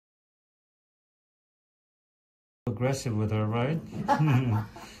aggressive with her, right?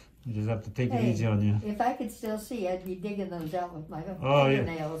 You just have to take it easy on you. If I could still see, I'd be digging those out with my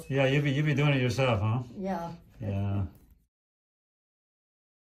fingernails. Yeah, you be doing it yourself, huh? Yeah. Yeah.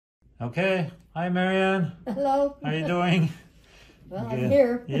 Okay. Hi, Marianne. Hello. How you doing? Well, I'm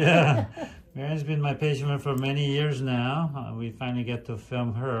here. Yeah. Marianne's been my patient for many years now. We finally get to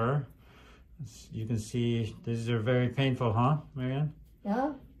film her. You can see these are very painful, huh, Marianne?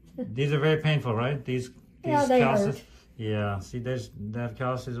 Yeah. These are very painful, right? These Yeah, they calluses. hurt. Yeah. See, that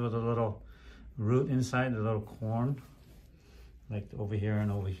calluses with a little root inside, a little corn, like over here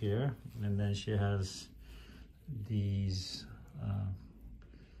and over here. And then she has these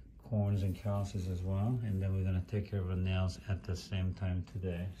corns and calluses as well. And then we're gonna take care of her nails at the same time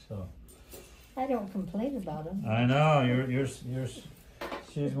today. So I don't complain about them. I know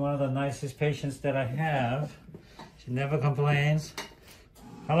she's one of the nicest patients that I have. She never complains.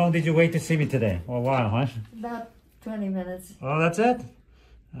 How long did you wait to see me today? Well, a while, huh? About 20 minutes. Oh, that's it?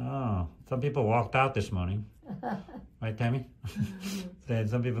 Oh, some people walked out this morning. Right, Tammy?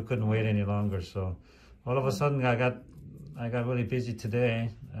 Some people couldn't wait any longer, so all of a sudden I got really busy today.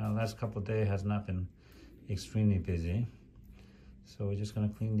 Last couple of days has not been extremely busy. So we're just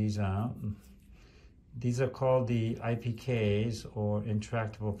gonna clean these out. These are called the IPKs, or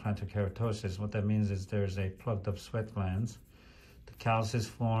intractable plantar keratosis. What that means is there's a plugged up sweat glands. The calluses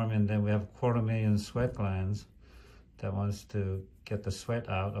form, and then we have 250,000 sweat glands that wants to get the sweat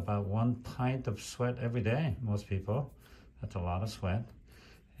out. About 1 pint of sweat every day, most people. That's a lot of sweat.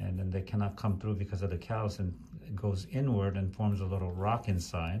 And then they cannot come through because of the callus, and it goes inward and forms a little rock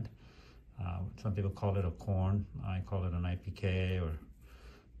inside. Some people call it a corn. I call it an IPK, or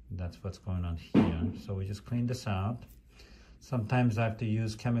that's what's going on here. So we just clean this out. Sometimes I have to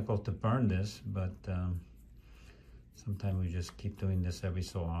use chemical to burn this, but sometimes we just keep doing this every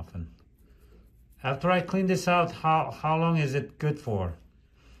so often. After I clean this out, how long is it good for?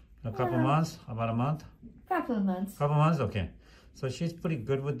 A couple months? About a month? Couple of months. Couple months? Okay. So she's pretty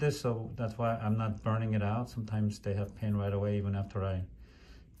good with this, so that's why I'm not burning it out. Sometimes they have pain right away even after I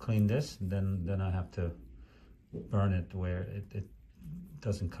clean this. Then I have to burn it where it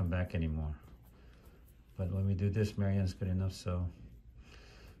doesn't come back anymore. But when we do this, Marianne's good enough. So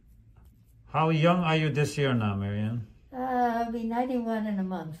how young are you this year now, Marianne? I'll be 91 in a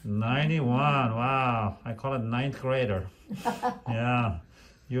month. 91, wow. I call it 9th grader. Yeah,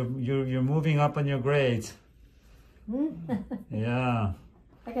 you're moving up on your grades. Yeah.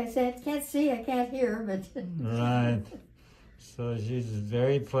 Like I said, can't see, I can't hear, but... Right. So she's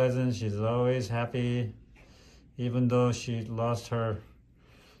very pleasant. She's always happy, even though she lost her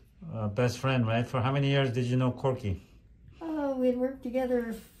best friend, right? For how many years did you know Corky? Oh, we had worked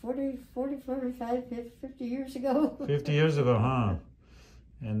together 40, 45, 50 years ago. 50 years ago, huh?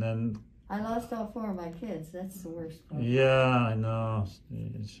 And then... I lost all 4 of my kids. That's the worst part. Yeah, I know.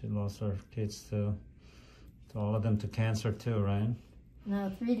 She lost her kids too. All of them to cancer too, right?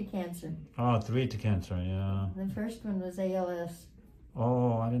 No, 3 to cancer. Oh, 3 to cancer, yeah. The first one was ALS.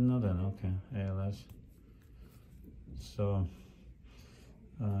 Oh, I didn't know that. Okay, ALS. So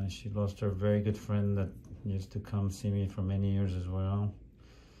she lost her very good friend that used to come see me for many years as well.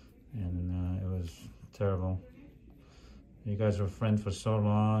 And it was terrible. You guys were friends for so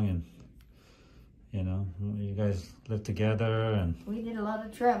long, and you know, you guys lived together, and we did a lot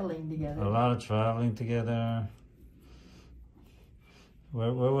of traveling together. A lot of traveling together.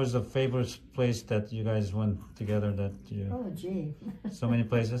 Where was the favorite place that you guys went together that you... Oh, gee. So many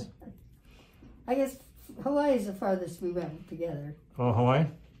places? I guess Hawaii is the farthest we went together. Oh, Hawaii?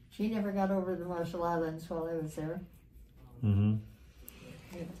 She never got over the Marshall Islands while I was there. Mm-hmm.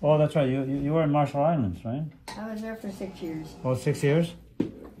 Oh, that's right. You were in Marshall Islands, right? I was there for 6 years. Oh, 6 years?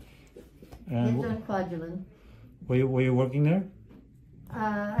 And lived on Kwajalein. Were you working there?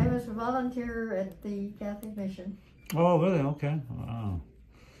 I was a volunteer at the Catholic Mission. Oh, really? Okay. Wow.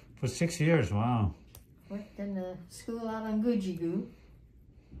 For 6 years, wow. Worked in a school out on Gujigu.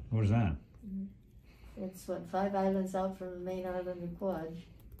 Where's that? It's, 5 islands out from the main island of Kwaj.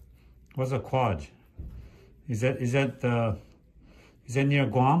 What's a Kwaj? Is that near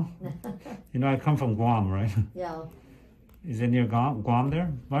Guam? You know, I come from Guam, right? Yeah. Is it near Guam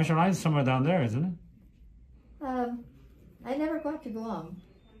there? Marshall Islands somewhere down there, isn't it? I never got to Guam.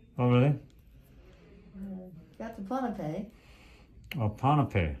 Oh, really? Got to Ponape. Oh,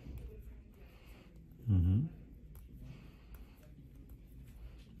 Ponape. Mm-hmm.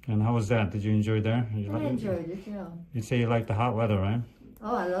 And how was that? Did you enjoy there? I enjoyed it, yeah. You'd say you like the hot weather, right?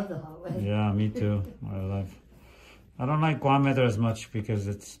 Oh, I love the hot weather. Yeah, me too. I don't like Guam weather as much because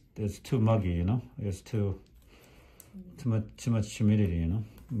it's too muggy, you know? It's too much humidity, you know?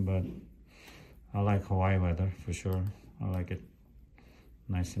 But I like Hawaii weather for sure. I like it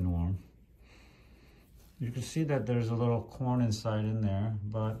nice and warm. You can see that there's a little corn inside in there,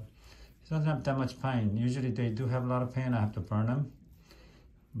 but it doesn't have that much pain. Usually they do have a lot of pain. I have to burn them,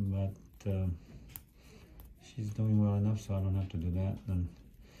 but she's doing well enough, so I don't have to do that. And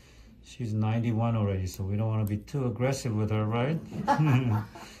she's 91 already, so we don't want to be too aggressive with her, right?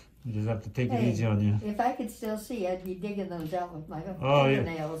 You just have to take it easy on you. If I could still see, I'd be digging those out with my Oh,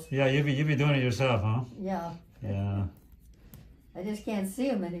 fingernails. yeah, you'd be doing it yourself, huh? Yeah. Yeah. I just can't see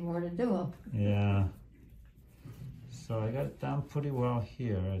them anymore to do them. Yeah. So I got it down pretty well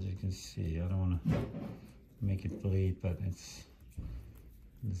here, as you can see. I don't want to make it bleed, but this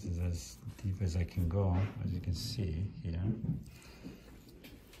is as deep as I can go, as you can see here.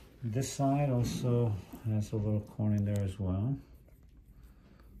 This side also has a little corn in there as well.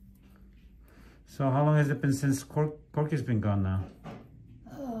 So how long has it been since Corky's been gone now?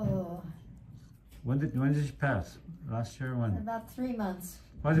 Oh. When did she pass? Last year? When? About 3 months.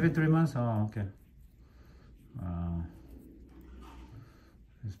 Oh, has it been 3 months? Oh, okay. Wow.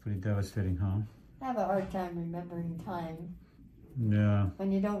 It's pretty devastating, huh? I have a hard time remembering time. Yeah.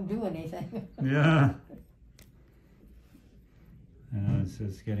 When you don't do anything. Yeah. Yeah,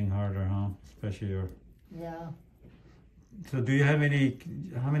 it's getting harder, huh? Especially your... Yeah. So do you have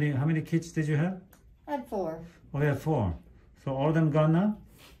how many kids did you have? I had 4. Oh, you had 4. So all of them gone now?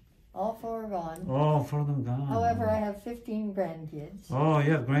 All 4 are gone. Oh, 4 of them gone. However, I have 15 grandkids. Oh,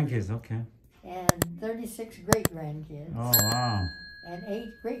 you have grandkids, okay. And 36 great-grandkids. Oh, wow. And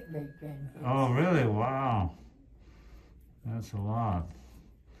 8 great-great-grandkids. Oh, really? Wow. That's a lot.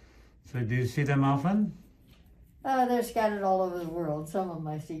 So do you see them often? They're scattered all over the world. Some of them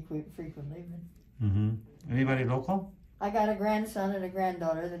I see frequently. But Anybody local? I got a grandson and a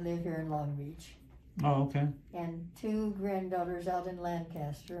granddaughter that live here in Long Beach. Oh, okay. And 2 granddaughters out in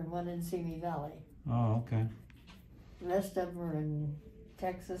Lancaster and 1 in Simi Valley. Oh, okay. The rest of them are in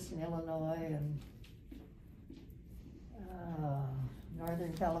Texas and Illinois and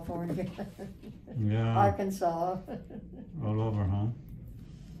Northern California, Yeah. Arkansas. All over, huh?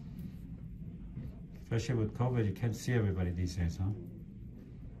 Especially with COVID, you can't see everybody these days, huh?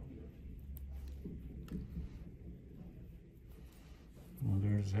 Well,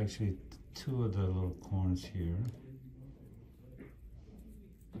 there's actually 2 of the little corns here.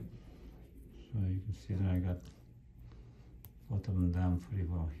 So you can see that I got both of them down pretty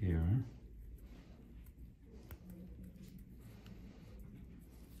well here.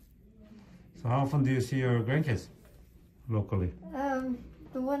 So how often do you see your grandkids locally?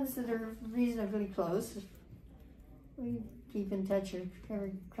 The ones that are reasonably close, we keep in touch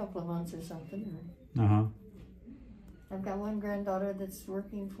every couple of months or something. Uh-huh. I've got one granddaughter that's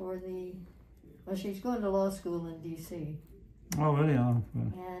working for she's going to law school in D.C. Oh, really? Oh, yeah.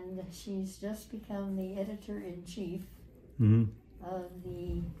 And she's just become the editor-in-chief of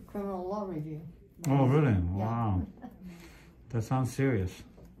the Criminal Law Review. Oh, really? Yeah. Wow. That sounds serious.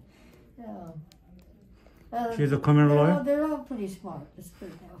 Yeah. She's a criminal lawyer? They're all pretty smart. Let's put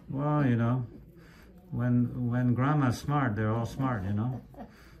it that way. Well, you know, when grandma's smart, they're all smart, you know.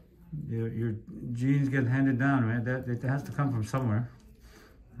 Your genes get handed down, right? That it has to come from somewhere,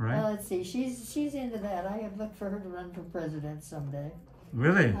 right? Well, let's see. She's into that. I have looked for her to run for president someday.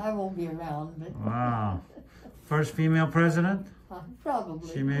 Really? I won't be around, but Wow. First female president? Probably.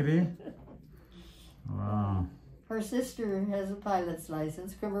 She may be? Wow. Her sister has a pilot's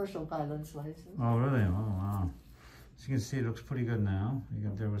license, commercial pilot's license. Oh, really? Oh, wow. As you can see, it looks pretty good now.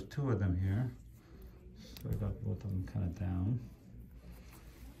 There was 2 of them here. So I got both of them kind of down.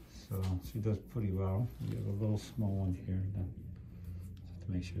 So she does pretty well. We have a little small one here that just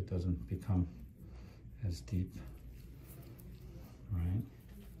to make sure it doesn't become as deep. Right.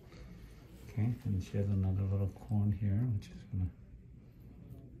 Okay, and she has another little corn here, which is gonna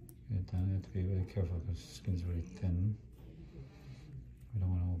get down. You have to be really careful because the skin's really thin. We don't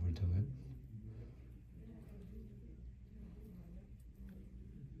want to overdo it.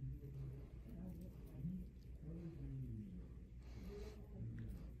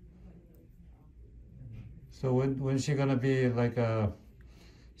 So when's she gonna be like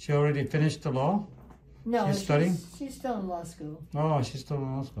she already finished the law? No, she's studying? She's still in law school. Oh, she's still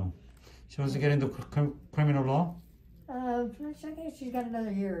in law school. She wants to get into criminal law? I think she's got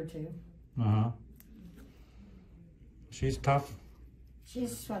another year or 2. Uh-huh. She's tough?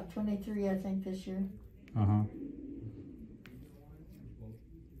 She's, what, 23, I think, this year. Uh-huh.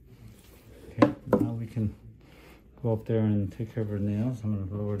 Okay, now we can go up there and take care of her nails. I'm going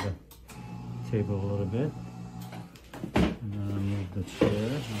to lower the table a little bit. And move the chair out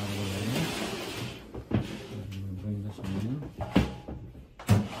of the way. And bring this one in.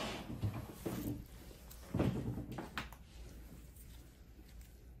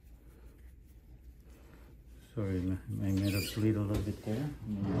 Sorry, I made her bleed a little bit there.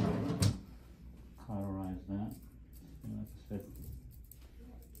 Cauterize that. Like I said,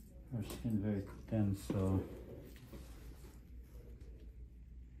 her skin very thin, so.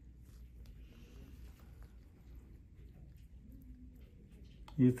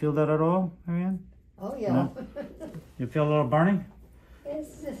 You feel that at all, Marianne? Oh, yeah. No? You feel a little burning?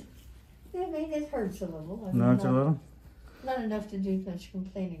 It's just, I mean, it hurts a little. I mean, No, it's a little? Not enough to do much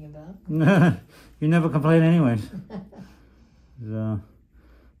complaining about. You never complain anyways. So,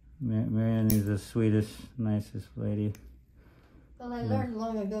 Marianne is the sweetest, nicest lady. Well, I learned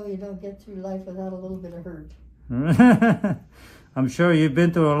long ago you don't get through life without a little bit of hurt. I'm sure you've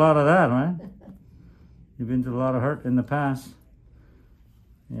been through a lot of that, right? You've been through a lot of hurt in the past.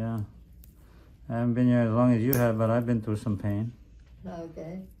 Yeah. I haven't been here as long as you have, but I've been through some pain.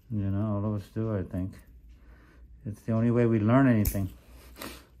 Okay. You know, all of us do, I think. It's the only way we learn anything.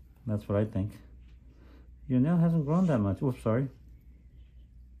 That's what I think. Your nail hasn't grown that much. Oops, sorry.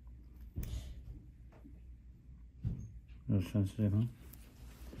 That's sensitive,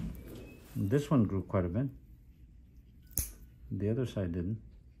 huh? This one grew quite a bit. The other side didn't.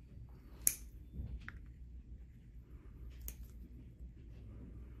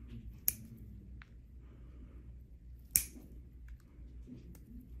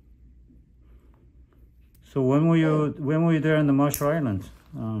 So when were you there in the Marshall Islands?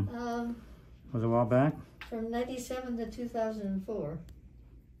 Was it a while back? From 97 to 2004.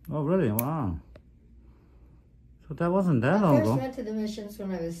 Oh, really? Wow. So that wasn't that I long first ago. went to the missions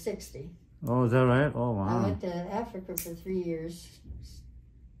when I was 60. Oh, is that right? Oh, wow. I went to Africa for 3 years,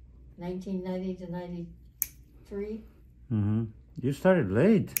 1990 to 93. Mm-hmm. You started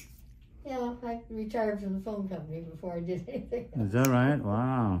late. Yeah, I retired from the phone company before I did anything else. Is that right?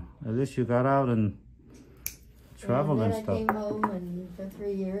 Wow. At least you got out and traveled and then stuff. I came home and for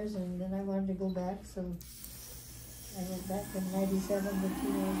 3 years, and then I wanted to go back, so I went back from 97 to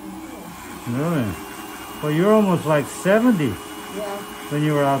 2004. Really? Well, you're almost like 70 Yeah, when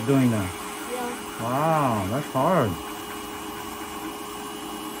you were out doing that. yeah. Wow, that's hard.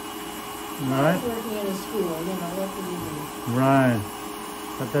 I was Right? working in a school, you know, what do you do? Right.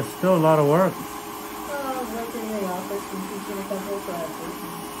 But that's still a lot of work. Oh, I was working in the office and teaching a couple of classes.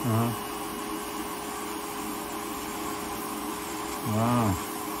 Uh-huh. Wow.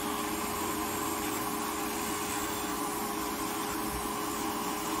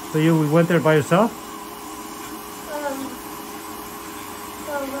 So you went there by yourself?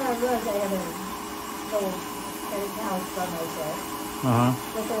 Well, when I was, I had a little house by myself. Uh-huh.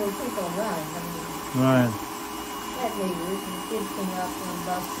 But there were people around. I mean, Right. I had neighbors and kids came out from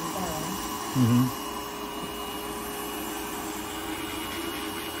Boston town. Mm-hmm.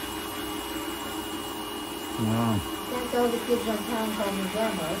 Wow. That's all the kids on town call me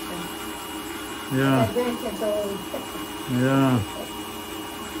grandma. So Yeah. my grandkids all Yeah.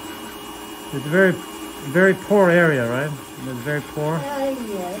 It's a very, very poor area, right? It's very poor.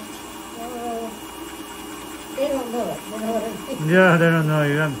 yes. They don't know it, you know what I mean? Yeah, they don't know.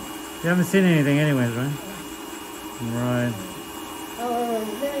 You haven't seen anything anyways, right? Right. Oh,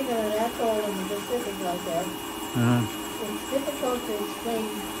 living in an atoll in the Pacific like that, Uh-huh. it's difficult to explain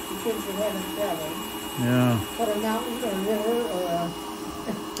to kids that haven't traveled Yeah. what a mountain or a river or a...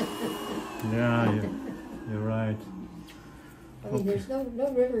 Yeah, you're right. I mean, there's no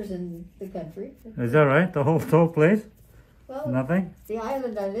rivers in the country. Is that right? The whole place? Well, Nothing? the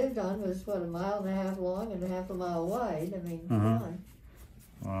island I lived on was, what, 1.5 miles long and half a mile wide. I mean, Uh-huh. come on.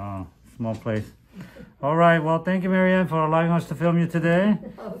 Wow. Small place. All right. Well, thank you, Marianne, for allowing us to film you today.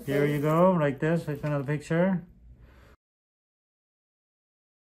 Okay. Here you go, like this. Take another picture.